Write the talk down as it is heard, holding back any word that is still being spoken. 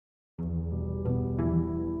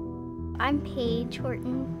I'm Paige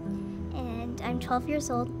Horton, and I'm 12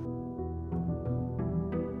 years old.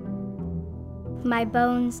 My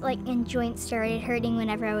bones, and joints started hurting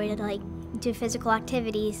whenever I would, do physical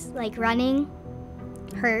activities, like running,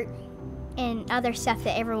 hurt, and other stuff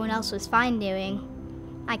that everyone else was fine doing,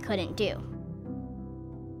 I couldn't do.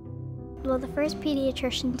 Well, the first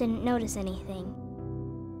pediatrician didn't notice anything.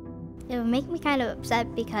 It would make me kind of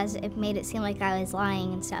upset because it made it seem like I was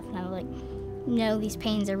lying and stuff, and I was like, no, these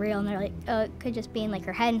pains are real, and they're like, oh, it could just be in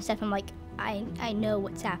her head and stuff. I'm like, I know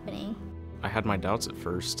what's happening. I had my doubts at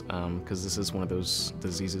first, because this is one of those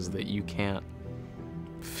diseases that you can't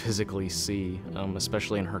physically see,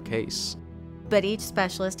 especially in her case. But each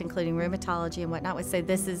specialist, including rheumatology and whatnot, would say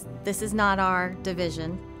this is not our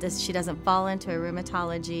division. She doesn't fall into a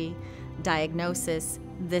rheumatology diagnosis.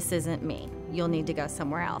 This isn't me. You'll need to go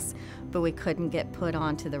somewhere else. But we couldn't get put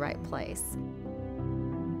onto the right place.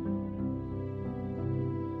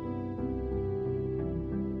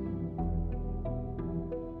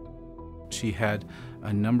 She had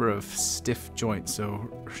a number of stiff joints, so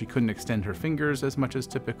she couldn't extend her fingers as much as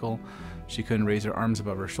typical. She couldn't raise her arms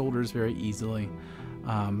above her shoulders very easily.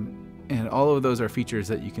 And all of those are features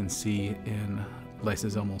that you can see in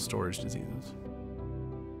lysosomal storage diseases.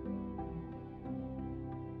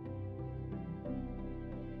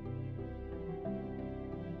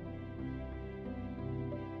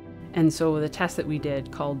 And so the test that we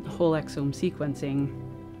did, called whole exome sequencing,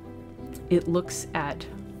 it looks at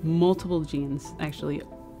multiple genes, actually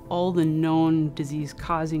all the known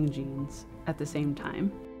disease-causing genes at the same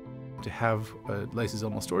time. To have a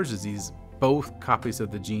lysosomal storage disease, both copies of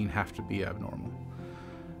the gene have to be abnormal.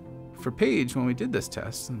 For Paige, when we did this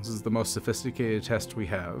test, and this is the most sophisticated test we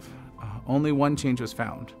have, only one change was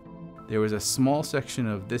found. There was a small section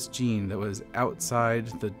of this gene that was outside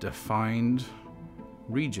the defined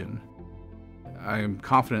region. I am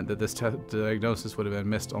confident that this diagnosis would have been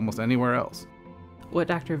missed almost anywhere else. What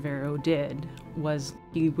Dr. Vero did was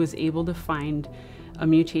he was able to find a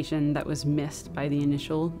mutation that was missed by the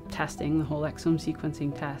initial testing, the whole exome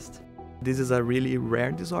sequencing test. This is a really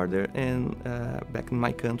rare disorder, and back in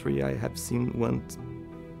my country I have seen one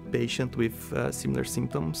patient with similar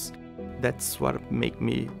symptoms. That's what made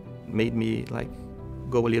me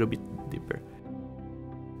go a little bit deeper.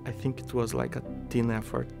 I think it was like a team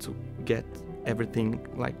effort to get everything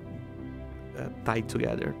tied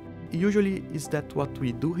together. Usually is that what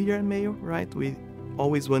we do here at Mayo, right? We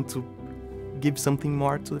always want to give something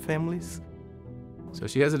more to the families. So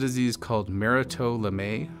she has a disease called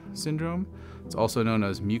Merito-Lemay syndrome. It's also known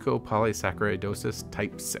as mucopolysaccharidosis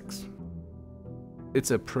type 6.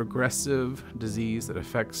 It's a progressive disease that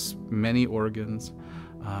affects many organs.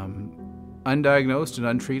 Undiagnosed and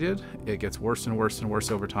untreated, it gets worse and worse and worse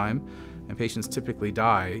over time, and patients typically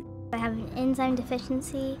die. I have an enzyme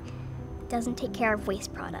deficiency. It doesn't take care of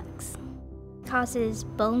waste products. It causes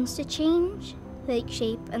bones to change,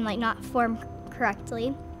 shape, and not form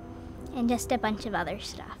correctly, and just a bunch of other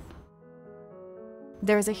stuff.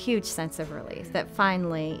 There was a huge sense of relief that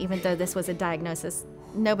finally, even though this was a diagnosis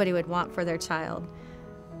nobody would want for their child,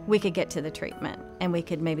 we could get to the treatment and we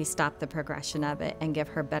could maybe stop the progression of it and give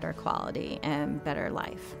her better quality and better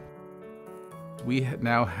life. We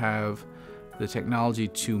now have the technology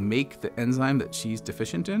to make the enzyme that she's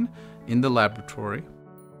deficient in the laboratory.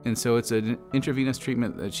 And so it's an intravenous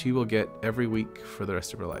treatment that she will get every week for the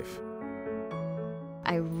rest of her life.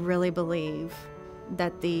 I really believe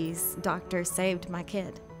that these doctors saved my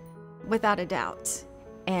kid, without a doubt.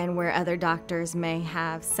 And where other doctors may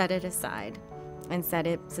have set it aside and said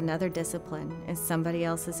it's another discipline, it's somebody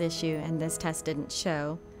else's issue, and this test didn't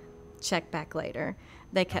show, check back later,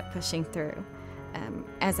 they kept pushing through.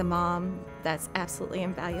 As a mom, that's absolutely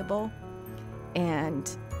invaluable,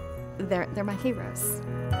 and they're my heroes.